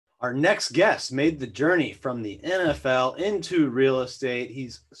Our next guest made the journey from the NFL into real estate.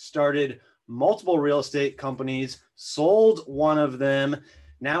 He's started multiple real estate companies, sold one of them,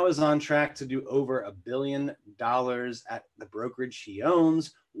 now is on track to do over $1 billion at the brokerage he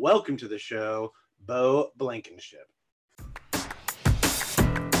owns. Welcome to the show, Beau Blankenship.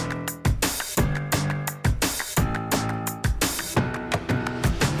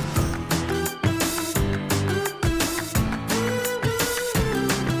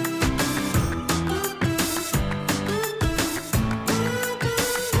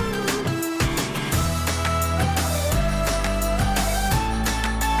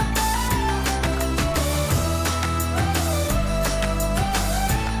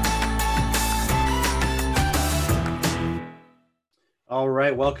 All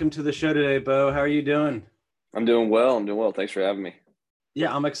right, welcome to the show today, Beau. How are you doing? I'm doing well. Thanks for having me.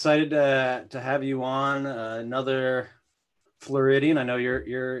 Yeah, I'm excited to have you on. Another Floridian. I know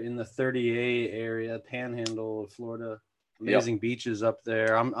you're in the 30A area, Panhandle of Florida. Amazing beaches up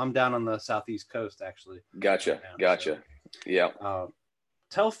there. I'm down on the southeast coast, actually. Gotcha. So, yeah.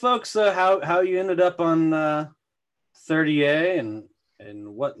 Tell folks how you ended up on 30A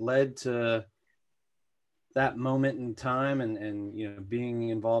and what led to that moment in time and being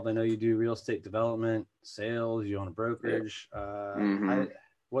involved. I know you do real estate development, sales, you own a brokerage.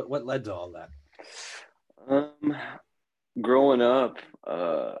 What led to all that? Growing up,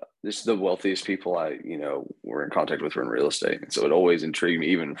 this is the wealthiest people I were in contact with were in real estate, and so it always intrigued me,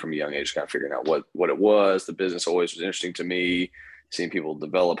 even from a young age, kind of figuring out what it was. The business always was interesting to me. Seeing people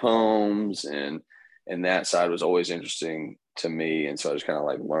develop homes and that side was always interesting to me, and so I just kind of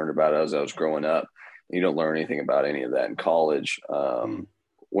like learned about it as I was growing up. You don't learn anything about any of that in college.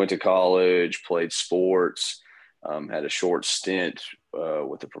 Went to college, played sports, had a short stint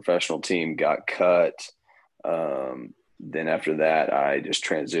with the professional team, got cut. Then after that, I just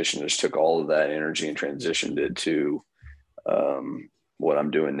transitioned, just took all of that energy and transitioned it to what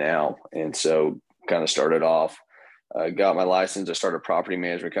I'm doing now. And so kind of started off, got my license. I started a property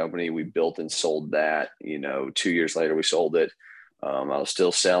management company. We built and sold that. 2 years later, we sold it. I was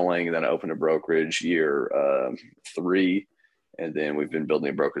still selling, and then I opened a brokerage year 3, and then we've been building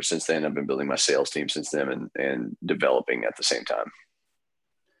a brokerage since then. I've been building my sales team since then and developing at the same time.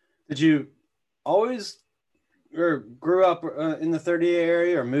 Did you always or grew up in the 30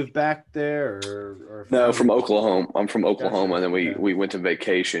 area or moved back there or No, from Oklahoma. I'm from Oklahoma. Gotcha. And then we went to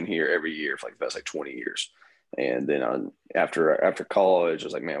vacation here every year for like the past 20 years. And then after college, I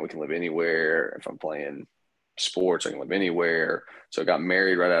was like, man, we can live anywhere. If I'm playing sports, I can live anywhere. So I got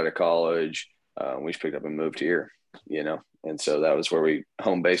married right out of college. We just picked up and moved here, and so that was where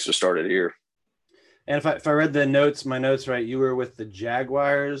home base was started here. And if I read my notes right, you were with the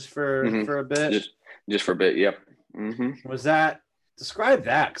Jaguars for a bit. Just for a bit, yep. Was that, describe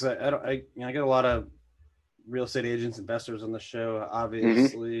that, because I get a lot of real estate agents, investors on the show.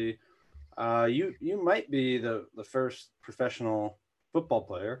 Obviously, you might be the first professional football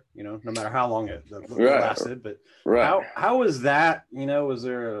player, no matter how long it lasted, but how was that? Was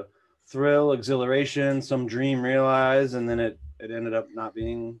there a thrill, exhilaration, some dream realized, and then it ended up not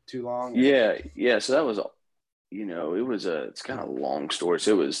being too long? Yeah. So that was, it's kind of a long story.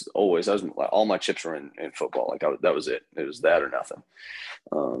 So it was always, all my chips were in football. Like that was it. It was that or nothing.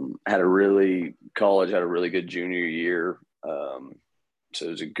 College had a really good junior year. So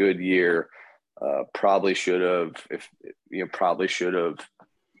it was a good year. Probably should have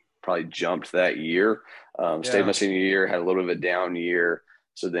jumped that year. Stayed my senior year, had a little bit of a down year.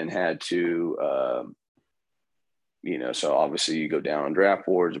 So then had to, so obviously you go down on draft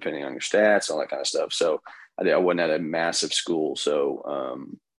boards, depending on your stats, all that kind of stuff. So I wasn't at a massive school. So,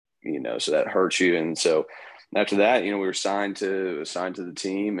 so that hurts you. And so after that, we were signed to the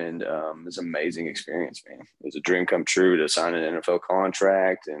team, and it was an amazing experience, man. It was a dream come true to sign an NFL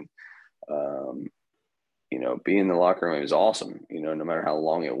contract, and, being in the locker room, it was awesome. No matter how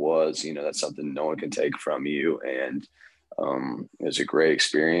long it was, that's something no one can take from you. And it was a great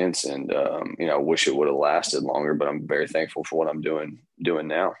experience, and I wish it would have lasted longer, but I'm very thankful for what I'm doing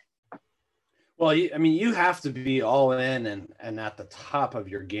now. Well, you have to be all in and at the top of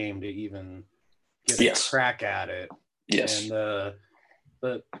your game to even get a crack at it. Yes. And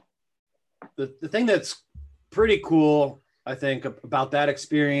the thing that's pretty cool, I think, about that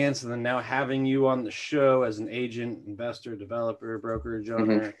experience, and then now having you on the show as an agent, investor, developer, brokerage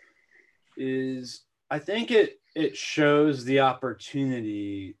owner, is I think it shows the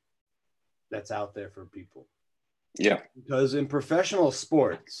opportunity that's out there for people. Yeah. Because in professional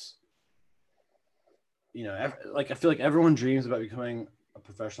sports, I feel like everyone dreams about becoming a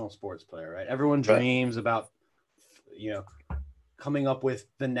professional sports player, right? Everyone dreams about, coming up with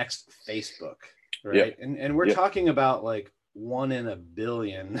the next Facebook, right? And we're talking about like 1 in a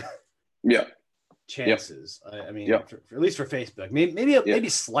billion chances. I mean, for, at least for Facebook, maybe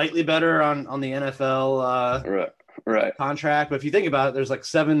slightly better on the NFL contract. But if you think about it, there's like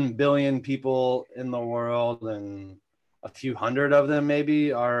 7 billion people in the world, and a few hundred of them maybe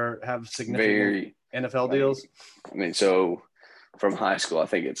have significant NFL deals. I mean, so from high school, I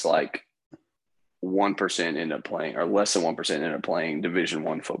think it's like 1% end up playing, or less than 1% end up playing Division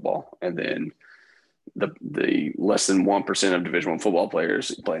I football, and then the less than 1% of Division I football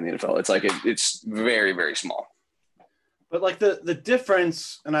players play in the NFL. It's like it's very, very small. But like the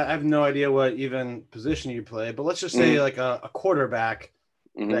difference, and I have no idea what even position you play, but let's just say like a quarterback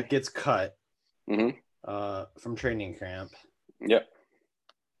that gets cut from training camp. Yep.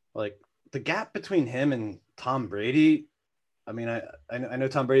 Like the gap between him and Tom Brady. I mean, I know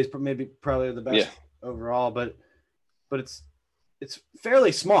Tom Brady's probably the best overall, but it's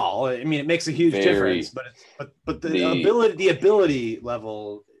fairly small. I mean, it makes a huge difference, but the ability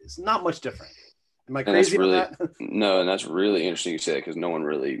level is not much different. Am I crazy about that? No, and that's really interesting you say that, because no one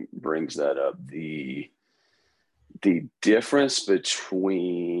really brings that up. The difference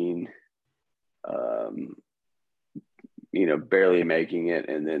between barely making it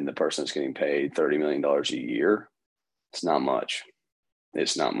and then the person that's getting paid $30 million a year, it's not much.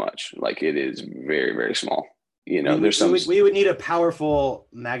 It's not much. Like, it is very, very small. We would need a powerful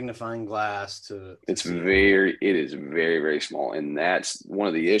magnifying glass to it is very, very small. And that's one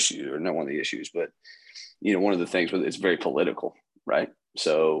of the issues, or not one of the issues, but one of the things with it's very political, right?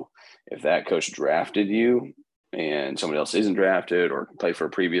 So if that coach drafted you and somebody else isn't drafted or played for a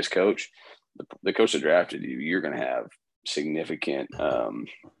previous coach, the coach that drafted you, you're going to have significant,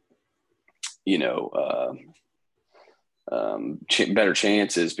 better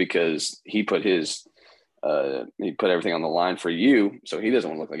chances, because he put everything on the line for you. So he doesn't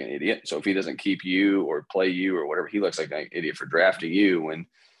want to look like an idiot. So if he doesn't keep you or play you or whatever, he looks like an idiot for drafting you when,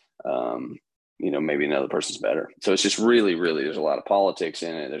 maybe another person's better. So it's just really, really, there's a lot of politics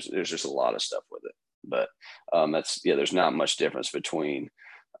in it. There's just a lot of stuff with it, but there's not much difference between,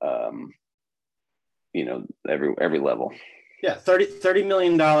 every level. Yeah. $30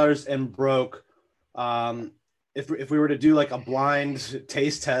 million and broke. If we were to do like a blind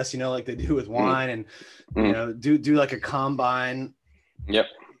taste test, like they do with wine, and do like a combine. Yep.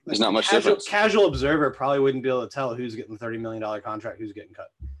 There's not much difference. Casual observer probably wouldn't be able to tell who's getting the $30 million contract, who's getting cut.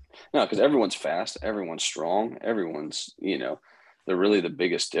 No, because everyone's fast, everyone's strong, everyone's, they're really the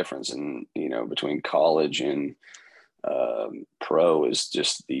biggest difference in, between college and pro is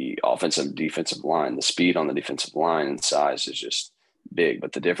just the offensive defensive line. The speed on the defensive line and size is just big,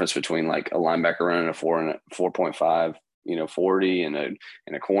 but the difference between like a linebacker running a 4.5, 40 and a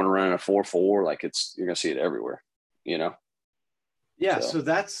corner running a 4.4, like you're gonna see it everywhere, Yeah. So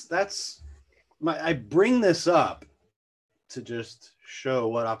that's I bring this up to just show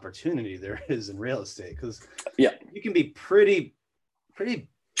what opportunity there is in real estate, because you can be pretty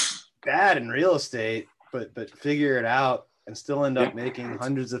bad in real estate, but figure it out and still end up making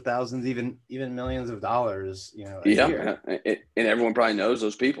hundreds of thousands, even millions of dollars, a year. And everyone probably knows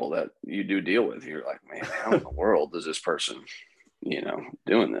those people that you do deal with. You're like, man, how in the world is this person,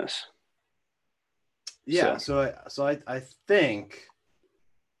 doing this? Yeah. So I think,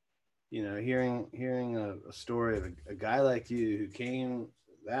 hearing a story of a guy like you who came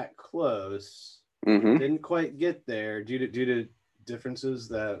that close, didn't quite get there due to differences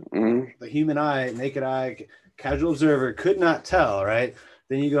that the human eye, naked eye, casual observer could not tell, right?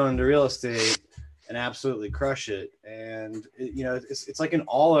 Then you go into real estate and absolutely crush it. And it's like an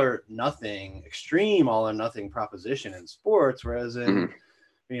all or nothing, extreme all or nothing proposition in sports, whereas in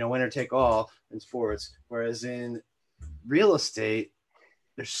winner take all in sports, whereas in real estate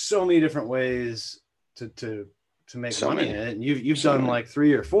there's so many different ways to make money in it, and you've done like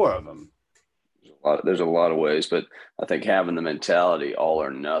 3 or 4 of them. There's a lot of ways, but I think having the mentality all or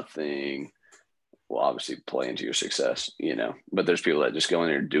nothing will obviously play into your success, but there's people that just go in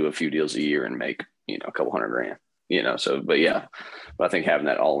there and do a few deals a year and make, a couple $100,000, so, but I think having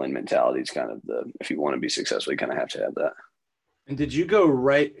that all in mentality is kind of if you want to be successful, you kind of have to have that. And did you go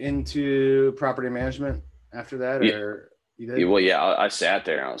right into property management after that, or you did? Well, I sat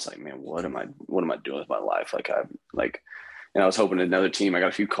there and I was like, man, what am I doing with my life? And I was hoping another team, I got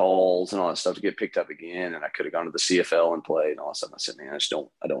a few calls and all that stuff to get picked up again. And I could have gone to the CFL and played and all that stuff. I said, man, I don't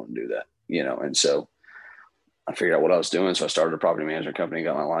want to do that, And so I figured out what I was doing. So I started a property management company,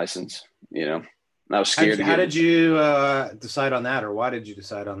 got my license, And I was scared. How did you decide on that, or why did you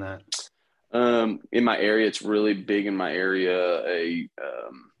decide on that? In my area, it's really big in my area.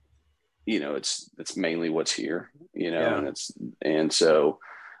 it's mainly what's here, Yeah. and so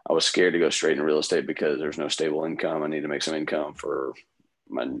I was scared to go straight into real estate because there's no stable income. I need to make some income for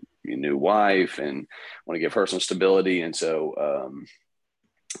my new wife and want to give her some stability. And so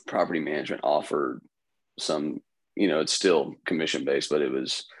property management offered some, it's still commission based, but it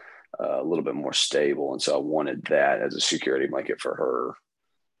was a little bit more stable. And so I wanted that as a security blanket for her.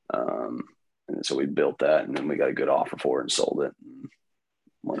 And so we built that, and then we got a good offer for it and sold it and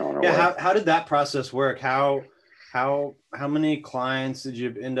went on our Yeah. way. How did that process work? How many clients did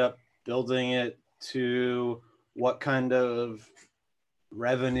you end up building it to? What kind of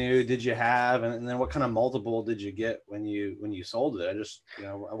revenue did you have? And then what kind of multiple did you get when you sold it? I just,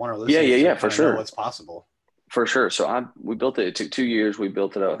 I want our listeners to For kind of know sure. what's possible. For sure. So we built it. It took 2 years. We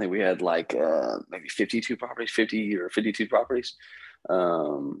built it up. I think we had like maybe 52 properties, 50 or 52 properties.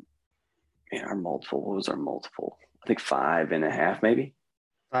 Um, and our multiple, what was our multiple? I think 5.5, maybe.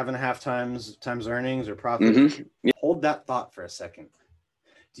 5.5 times earnings or profit. Mm-hmm. Yeah. Hold that thought for a second.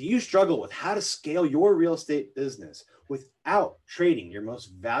 Do you struggle with how to scale your real estate business without trading your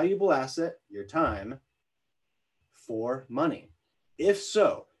most valuable asset, your time, for money? If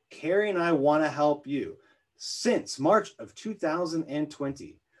so, Carrie and I want to help you. Since March of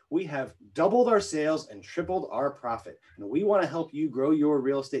 2020, we have doubled our sales and tripled our profit. And we want to help you grow your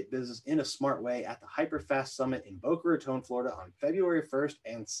real estate business in a smart way at the Hyperfast Summit in Boca Raton, Florida on February 1st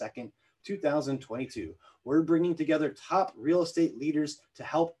and 2nd, 2022. We're bringing together top real estate leaders to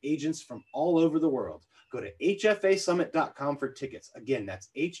help agents from all over the world. Go to hfasummit.com for tickets. Again, that's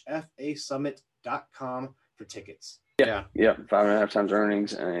hfasummit.com for tickets. Yeah. 5.5 times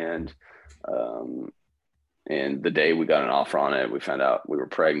earnings. And the day we got an offer on it, we found out we were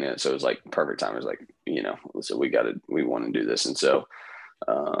pregnant. So it was like perfect time. It was like, so we want to do this. And so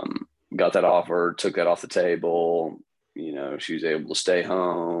got that offer, took that off the table. She was able to stay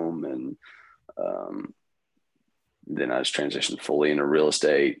home. And then I just transitioned fully into real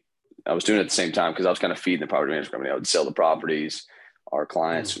estate. I was doing it at the same time because I was kind of feeding the property management company. I would sell the properties. Our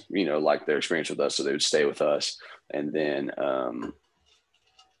clients, liked their experience with us, so they would stay with us. And then, I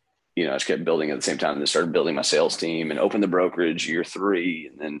just kept building at the same time. And then started building my sales team and opened the brokerage year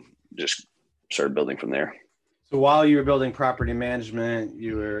 3, and then just started building from there. So while you were building property management,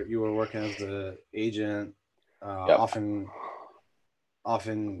 you were working as the agent, Yep.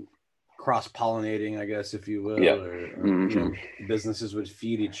 often cross-pollinating, I guess, if you will, Yep. or businesses would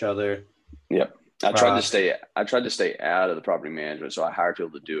feed each other. Yep. I tried to stay out of the property management. So I hired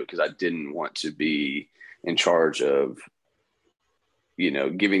people to do it because I didn't want to be in charge of,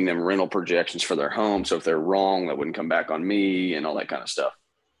 giving them rental projections for their home. So if they're wrong, that wouldn't come back on me and all that kind of stuff.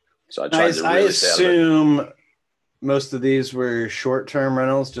 So I tried to really stay out of it. I assume most of these were short-term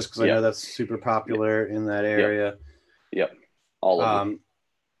rentals, just because I know that's super popular in that area. Yep. All of them.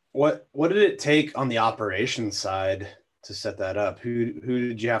 What did it take on the operations side to set that up? Who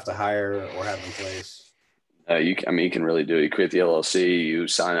did you have to hire or have in place? You can really do it. You create the LLC, you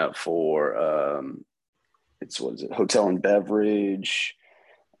sign up for hotel and beverage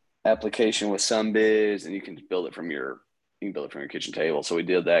application with SunBiz, and you can build it from your kitchen table. So we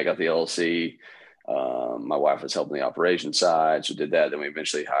did that, got the LLC. My wife was helping the operations side, so did that. Then we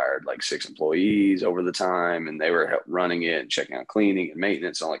eventually hired like 6 employees over the time, and they were running it and checking out cleaning and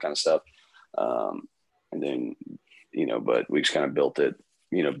maintenance and all that kind of stuff. And then, but we just kind of built it,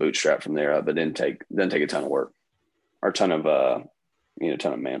 bootstrap from there. But didn't take a ton of work or a ton of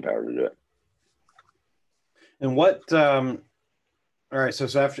manpower to do it. And what? All right. So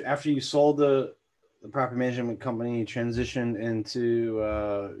after you sold the property management company, you transitioned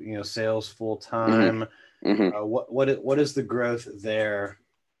into sales full time. Mm-hmm. What is the growth there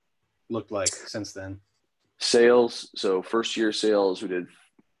looked like since then? Sales. So first year sales, we did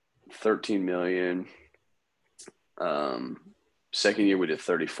 13 million. Second year we did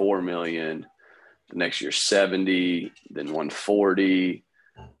 34 million. The next year 70, then 140,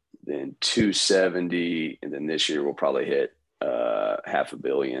 then 270, and then this year we'll probably hit $500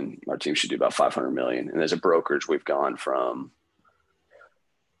 million. Our team should do about 500 million. And as a brokerage, we've gone from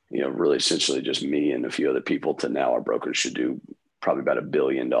really essentially just me and a few other people to now our brokerage should do probably about $1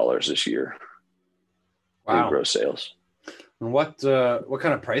 billion this year. Wow. In gross sales. And what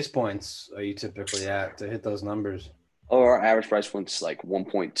kind of price points are you typically at to hit those numbers? Oh, our average price point's like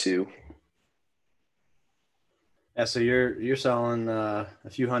 1.2. Yeah, so you're selling a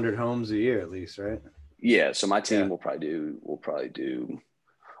few hundred homes a year at least, right? Yeah. So my team will probably do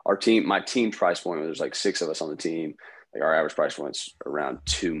my team price point, there's like 6 of us on the team. Like our average price point's around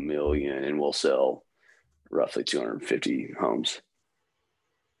 2 million, and we'll sell roughly 250 homes.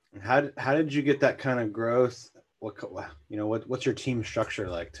 How did you get that kind of growth what's your team structure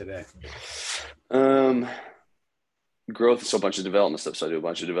like today? Growth is a bunch of development stuff. So I do a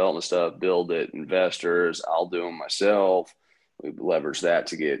bunch of development stuff, build it, investors. I'll do them myself. We leverage that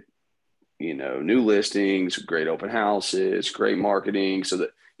to get, new listings, great open houses, great marketing. So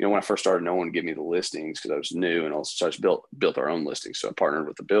that, when I first started, no one would give me the listings because I was new, and also I built our own listings. So I partnered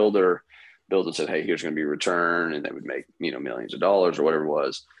with the builder said, hey, here's going to be a return, and they would make, millions of dollars or whatever it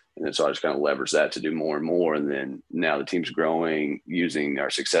was. And then so I just kind of leveraged that to do more and more. And then now the team's growing, using our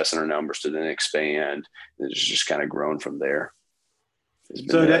success and our numbers to then expand. And it's just kind of grown from there.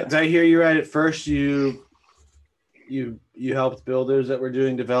 So did I hear you right? At first, you helped builders that were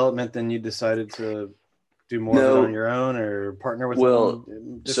doing development, then you decided to do more of it on your own or partner with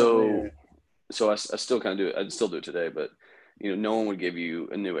them? So I still kind of do it. I still do it today, but no one would give you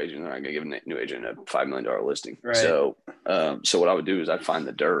a new agent. They're not going to give a new agent a $5 million listing. Right. So what I would do is I'd find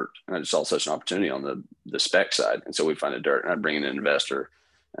the dirt, and I just saw such an opportunity on the spec side. And so we'd find the dirt, and I'd bring in an investor.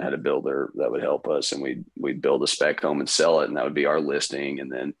 I had a builder that would help us, and we'd build a spec home and sell it. And that would be our listing.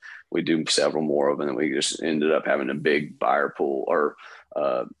 And then we do several more of them. And we just ended up having a big buyer pool, or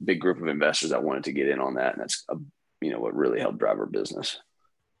a big group of investors that wanted to get in on that. And that's, what really helped drive our business.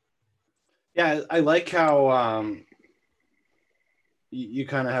 Yeah. I like how, you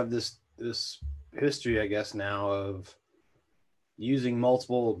kind of have this history, I guess, now of using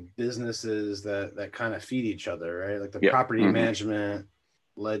multiple businesses that kind of feed each other, right? Like the property management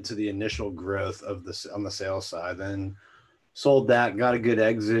led to the initial growth of this on the sales side, then sold that, got a good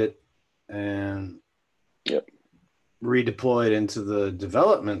exit, and redeployed into the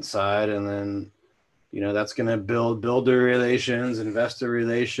development side. And then, that's going to build builder relations, investor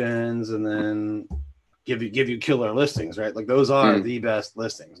relations, and then give you killer listings, right? Like those are the best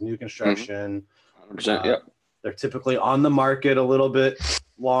listings, new construction. 100%, They're typically on the market a little bit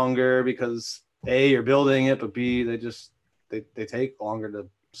longer because A, you're building it, but B, they take longer to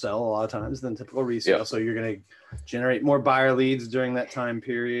sell a lot of times than typical resale. Yep. So you're going to generate more buyer leads during that time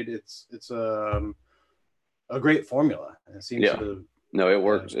period. It's a great formula. And it seems to it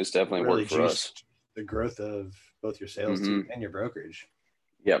works. It's definitely really worked for us. The growth of both your sales team and your brokerage.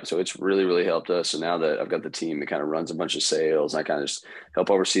 Yeah, so it's really, really helped us. So now that I've got the team that kind of runs a bunch of sales, I kind of just help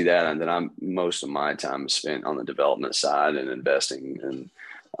oversee that. And then most of my time is spent on the development side and investing and,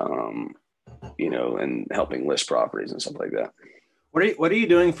 and helping list properties and stuff like that. What are you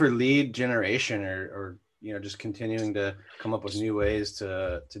doing for lead generation or just continuing to come up with new ways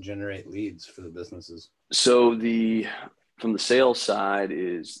to generate leads for the businesses? So from the sales side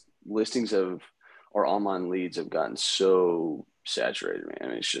is listings or online leads have gotten so saturated, man. I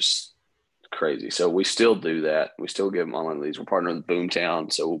mean, it's just crazy. So we still do that. We still give them online leads. We're partnering with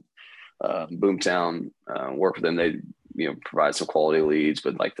Boomtown. So Boomtown, work with them. They, provide some quality leads,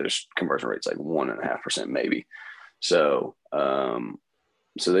 but like there's conversion rates like 1.5% maybe. So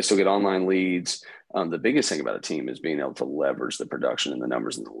they still get online leads. The biggest thing about a team is being able to leverage the production and the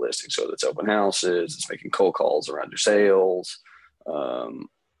numbers in the listing. So that's open houses, it's making cold calls around your sales,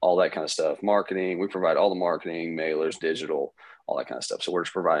 all that kind of stuff. Marketing, we provide all the marketing, mailers, digital, all that kind of stuff. So we're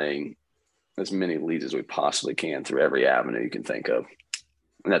just providing as many leads as we possibly can through every avenue you can think of.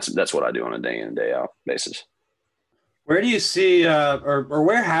 And that's what I do on a day in and day out basis. Where do you see,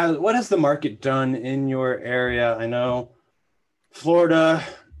 what has the market done in your area? I know Florida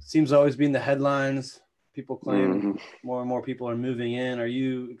seems to always be in the headlines. People claim more and more people are moving in. Are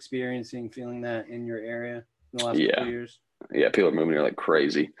you feeling that in your area in the last couple of years? Yeah, people are moving here like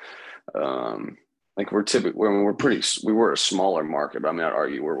crazy. Like we were a smaller market, but I mean, I'd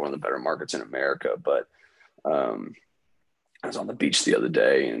argue we're one of the better markets in America. But I was on the beach the other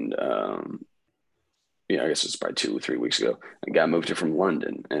day, and I guess it's probably 2 or 3 weeks ago. A guy moved here from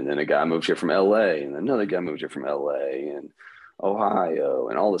London, and then a guy moved here from LA, and another guy moved here from LA and Ohio,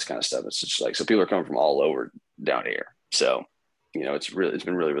 and all this kind of stuff. It's just like, so people are coming from all over down here. So, it's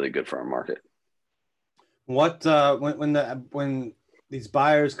been really, really good for our market. What when these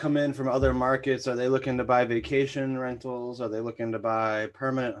buyers come in from other markets, are they looking to buy vacation rentals? Are they looking to buy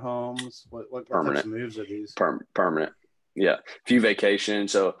permanent homes? What types of moves are these? Permanent. Yeah. Few vacation.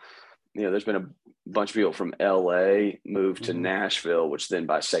 So, there's been a bunch of people from LA move to Nashville, which then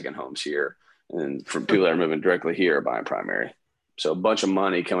buy second homes here. And from people that are moving directly here are buying primary. So a bunch of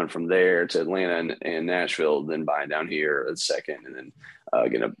money coming from there to Atlanta and Nashville, then buying down here at second, and then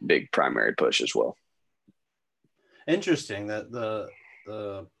getting a big primary push as well. Interesting that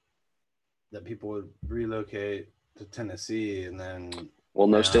that people would relocate to Tennessee and then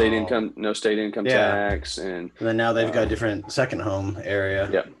no state income tax, and then now they've got a different second home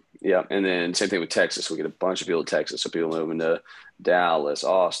area. Yeah, and then same thing with Texas. We get a bunch of people in Texas, so people moving to Dallas,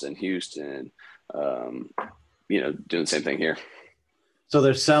 Austin, Houston, doing the same thing here. So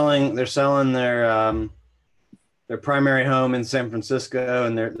they're selling their primary home in San Francisco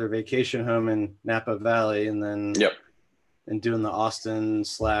and their vacation home in Napa Valley, and then and doing the Austin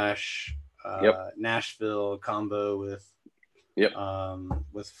 / Nashville combo with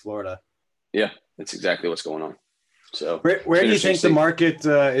Florida. Yeah, that's exactly what's going on. So where do you think the market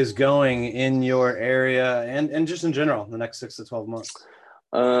is going in your area and just in general in the next 6 to 12 months?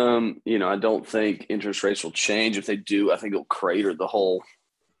 I don't think interest rates will change. If they do, I think it'll crater the whole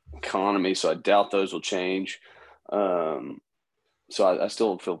economy. So I doubt those will change. So I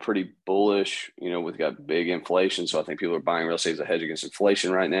still feel pretty bullish. We've got big inflation. So I think people are buying real estate as a hedge against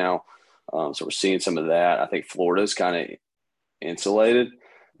inflation right now. So we're seeing some of that. I think Florida's kind of insulated.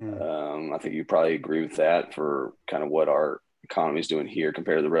 I think you probably agree with that for kind of what our economy is doing here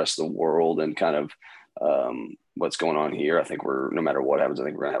compared to the rest of the world and kind of what's going on here. I think no matter what happens, I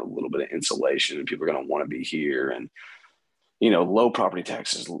think we're going to have a little bit of insulation and people are going to want to be here. And low property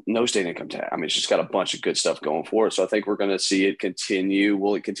taxes, no state income tax. I mean, it's just got a bunch of good stuff going for it. So I think we're going to see it continue.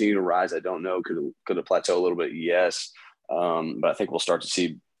 Will it continue to rise? I don't know. Could it plateau a little bit? Yes. But I think we'll start to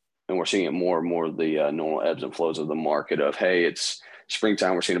see, and we're seeing it more and more, the normal ebbs and flows of the market of, hey, it's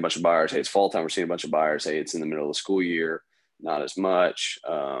springtime, we're seeing a bunch of buyers. Hey, it's fall time, we're seeing a bunch of buyers. Hey, it's in the middle of the school year, not as much,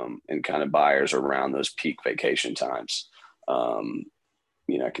 and kind of buyers around those peak vacation times.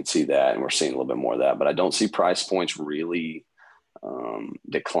 I could see that, and we're seeing a little bit more of that. But I don't see price points really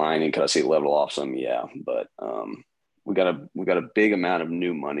declining. Could I see it level off some? Yeah, but we got a big amount of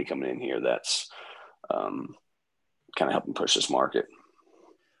new money coming in here that's kind of helping push this market.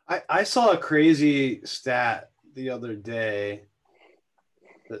 I saw a crazy stat the other day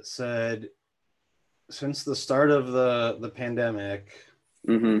that said since the start of the pandemic,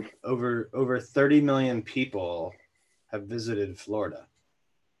 over 30 million people have visited Florida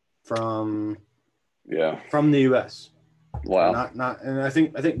from the US. Wow. And I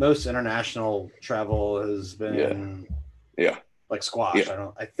think most international travel has been like squash.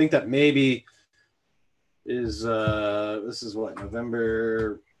 Yeah. I think that maybe is this is what,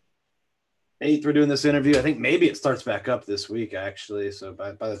 November 8th we're doing this interview. I think maybe it starts back up this week actually. So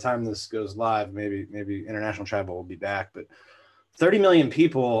by the time this goes live, maybe international travel will be back. But 30 million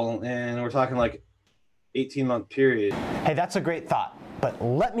people, and we're talking like 18-month period. Hey, that's a great thought. But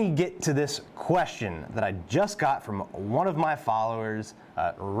let me get to this question that I just got from one of my followers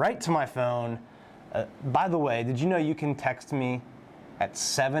right to my phone. By the way, did you know you can text me at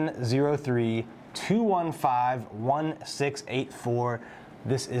 703-215-1684?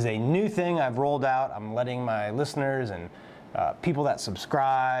 This is a new thing I've rolled out. I'm letting my listeners and people that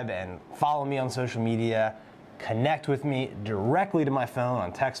subscribe and follow me on social media connect with me directly to my phone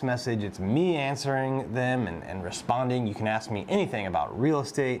on text message. It's me answering them and responding. You can ask me anything about real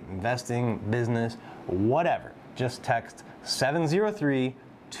estate, investing, business, whatever. Just text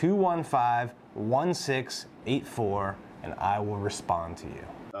 703-215-1684 and I will respond to you.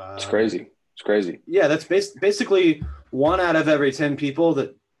 It's crazy. It's crazy. Yeah, that's basically 1 out of every 10 people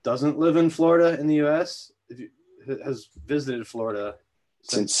that doesn't live in Florida in the U.S. has visited Florida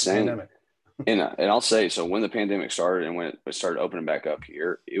since the pandemic. And I'll say, so when the pandemic started and when it started opening back up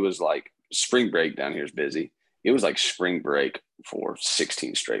here, it was like spring break down here is busy. It was like spring break for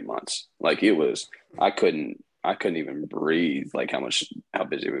 16 straight months. Like it was, I couldn't even breathe, like how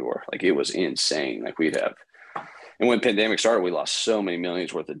busy we were. Like it was insane. Like and when the pandemic started, we lost so many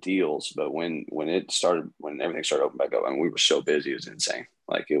millions worth of deals. But when everything started opening back up, I mean, we were so busy, it was insane.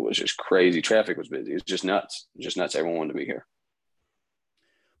 Like it was just crazy. Traffic was busy. It was just nuts. Everyone wanted to be here.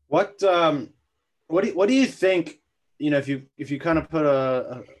 What do you think, if you kind of put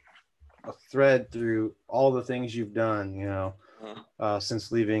a thread through all the things you've done,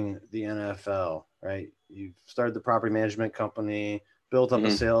 since leaving the NFL, right? You've started the property management company, built up a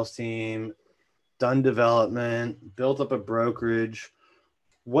sales team, done development, built up a brokerage.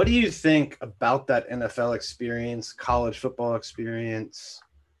 What do you think about that NFL experience, college football experience,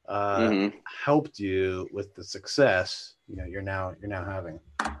 helped you with the success you're now having?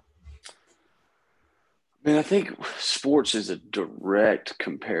 I mean, I think sports is a direct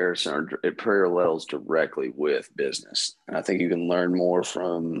comparison, or it parallels directly with business. And I think you can learn more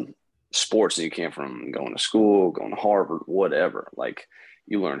from sports than you can from going to school, going to Harvard, whatever. Like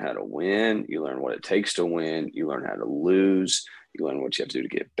you learn how to win, you learn what it takes to win, you learn how to lose, you learn what you have to do to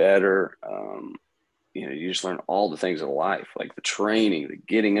get better. You just learn all the things of life, like the training, the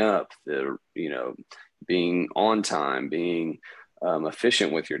getting up, being on time, being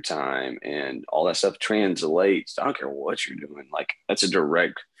efficient with your time, and all that stuff translates. I don't care what you're doing. Like that's a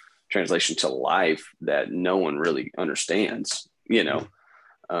direct translation to life that no one really understands, and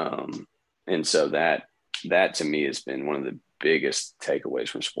so that that to me has been one of the biggest takeaways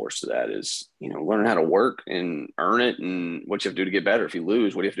from sports to that is, learn how to work and earn it and what you have to do to get better. If you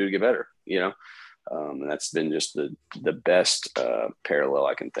lose, what do you have to do to get better? And that's been just the best parallel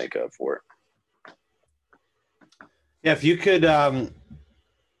I can think of for it. Yeah. If you could, I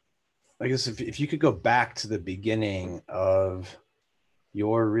guess if you could go back to the beginning of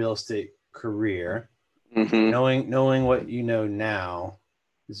your real estate career, knowing what you know now,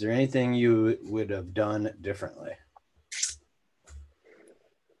 is there anything you would have done differently?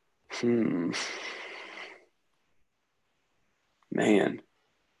 Man,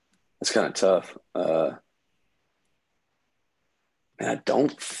 that's kind of tough. I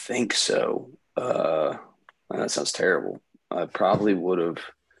don't think so. That sounds terrible. I probably would have,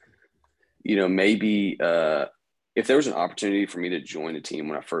 maybe if there was an opportunity for me to join a team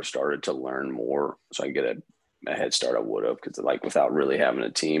when I first started to learn more so I could get a head start, I would have, because without really having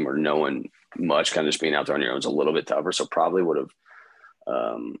a team or knowing much, kind of just being out there on your own is a little bit tougher. So probably would have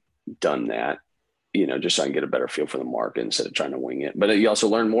done that, just so I can get a better feel for the market instead of trying to wing it. But you also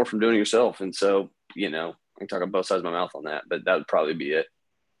learn more from doing it yourself. And so, I can talk on both sides of my mouth on that, but that would probably be it.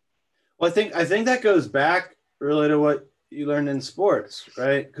 Well, I think that goes back really to what you learned in sports,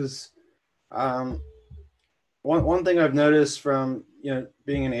 right? Because one thing I've noticed from,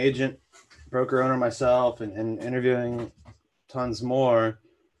 being an agent, broker owner myself, and interviewing tons more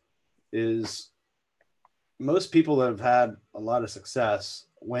is most people that have had a lot of success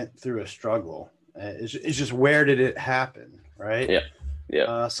went through a struggle. It's just, where did it happen, right? Yeah.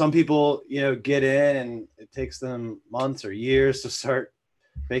 Yeah. Some people, get in and it takes them months or years to start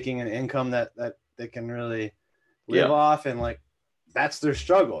making an income that they can really live off. And that's their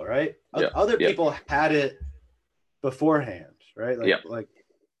struggle, right? Yeah. Other people had it beforehand, right? Like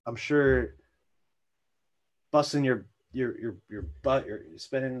I'm sure busting your butt, you're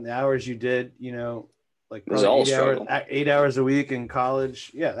spending the hours you did, probably 8 hours a week in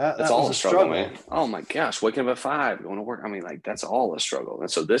college. Yeah, that's all a struggle, man. Oh my gosh, waking up at 5, going to work. I mean, that's all a struggle. And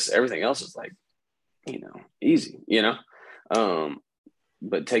so everything else is easy,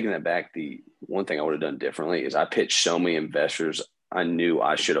 but taking that back, the one thing I would have done differently is I pitched so many investors I knew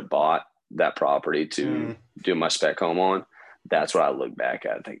I should have bought that property to do my spec home on. That's what I look back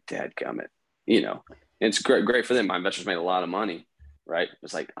at. I think, dadgummit, it's great for them. My investors made a lot of money. Right.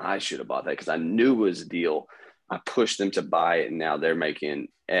 It's I should have bought that because I knew it was a deal. I pushed them to buy it and now they're making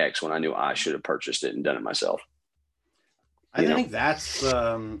X when I knew I should have purchased it and done it myself. I think that's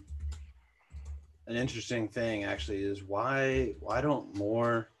an interesting thing actually, is why don't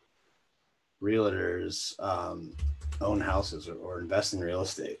more realtors own houses or invest in real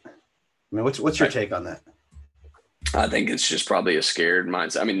estate? I mean, what's your take on that? I think it's just probably a scared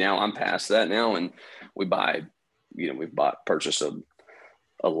mindset. I mean, now I'm past that now, and we buy, we've purchased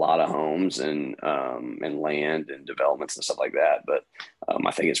a lot of homes and land and developments and stuff like that. But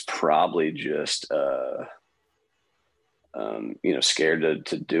I think it's probably just scared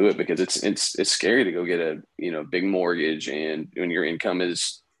to do it because it's scary to go get a big mortgage, and when your income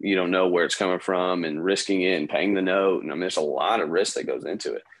is, you don't know where it's coming from, and risking it and paying the note. And I mean, there's a lot of risk that goes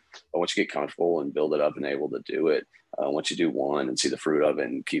into it. But once you get comfortable and build it up and able to do it, once you do one and see the fruit of it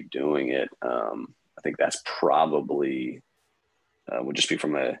and keep doing it, I think that's probably would just be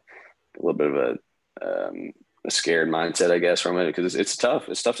from a little bit of a scared mindset, I guess, from it, because it's tough.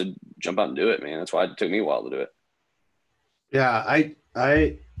 It's tough to jump out and do it, man. That's why it took me a while to do it. Yeah,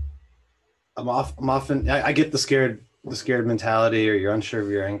 I'm often I get the scared mentality, or you're unsure of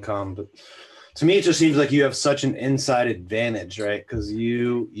your income, but to me, it just seems like you have such an inside advantage, right? Because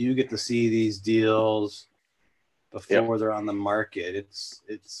you get to see these deals before they're on the market.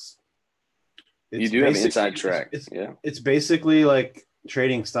 It's you do have an inside track. It's basically like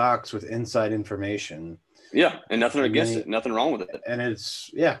trading stocks with inside information. Yeah, and nothing against it, nothing wrong with it. And it's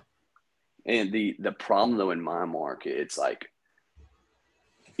And the problem though in my market, it's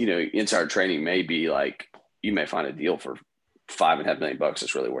inside trading may be you may find a deal for $5.5 million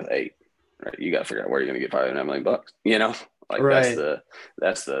that's really worth $8 million. Right? You got to figure out where you're going to get $5.5 million. Right.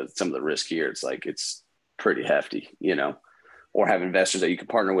 That's some of the risk here. It's pretty hefty, or have investors that you can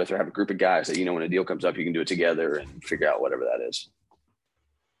partner with, or have a group of guys that, when a deal comes up, you can do it together and figure out whatever that is.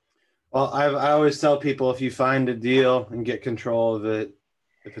 Well, I always tell people, if you find a deal and get control of it,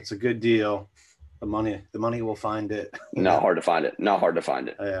 if it's a good deal, the money will find it. Not hard to find it.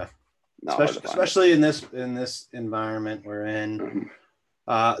 Yeah. Especially in this environment we're in. Mm-hmm.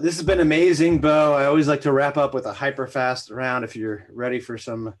 This has been amazing, Beau. I always like to wrap up with a hyper fast round. If you're ready for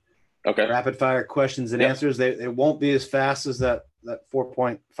some rapid fire questions and answers, they won't be as fast as that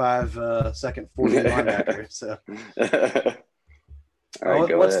 4.5 second 40 linebacker. So, all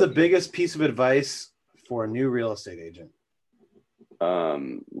right, what's ahead. the biggest piece of advice for a new real estate agent?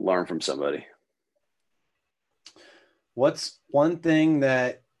 Learn from somebody. What's one thing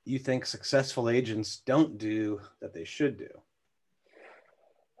that you think successful agents don't do that they should do?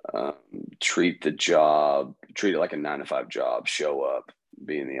 Treat it like a 9-to-5 job. Show up,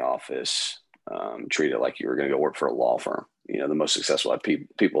 be in the office. Treat it like you were going to go work for a law firm. The most successful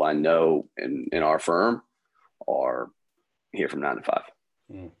people I know in our firm are here from 9 to 5.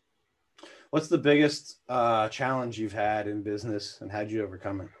 What's the biggest challenge you've had in business, and how'd you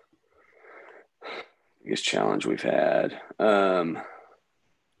overcome it? Biggest challenge we've had,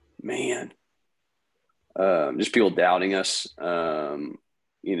 just people doubting us, because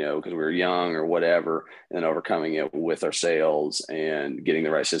we were young or whatever, and overcoming it with our sales and getting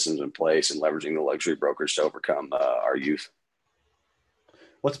the right systems in place and leveraging the luxury brokers to overcome our youth.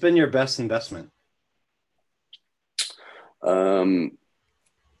 What's been your best investment?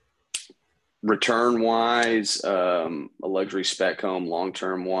 Return wise, a luxury spec home.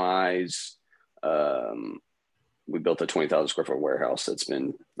 Long-term wise, we built a 20,000 square foot warehouse that's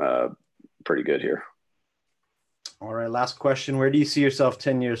been pretty good here. All right. Last question. Where do you see yourself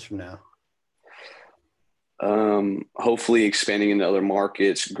 10 years from now? Hopefully expanding into other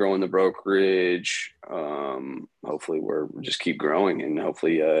markets, growing the brokerage. Hopefully we're just keep growing and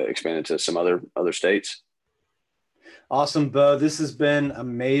hopefully expand into some other states. Awesome, Beau. This has been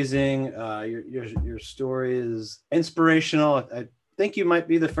amazing. Your story is inspirational. I think you might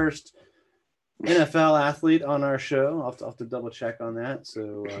be the first NFL athlete on our show. I'll have to double check on that.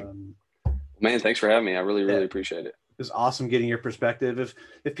 So, man, thanks for having me. I really appreciate it. It was awesome getting your perspective.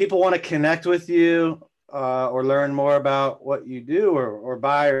 If people want to connect with you or learn more about what you do or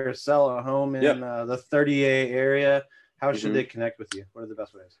buy or sell a home in the 30A area, how should they connect with you? What are the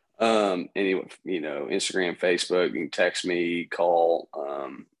best ways? Instagram, Facebook, you can text me, call,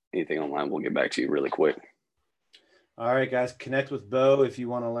 anything online. We'll get back to you really quick. All right, guys, connect with Beau if you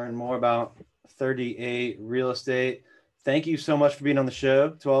want to learn more about 30A real estate. Thank you so much for being on the show.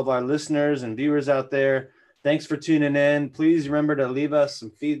 To all of our listeners and viewers out there, thanks for tuning in. Please remember to leave us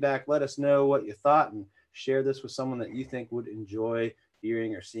some feedback. Let us know what you thought and share this with someone that you think would enjoy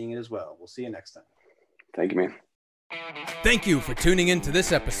hearing or seeing it as well. We'll see you next time. Thank you, man. Thank you for tuning in to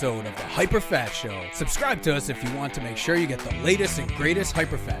this episode of the Hyperfast Show. Subscribe to us if you want to make sure you get the latest and greatest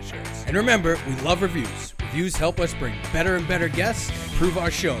Hyperfast shows. And remember, we love reviews. Reviews help us bring better and better guests and improve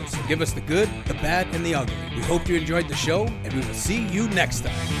our shows. So give us the good, the bad, and the ugly. We hope you enjoyed the show, and we will see you next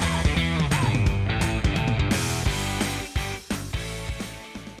time.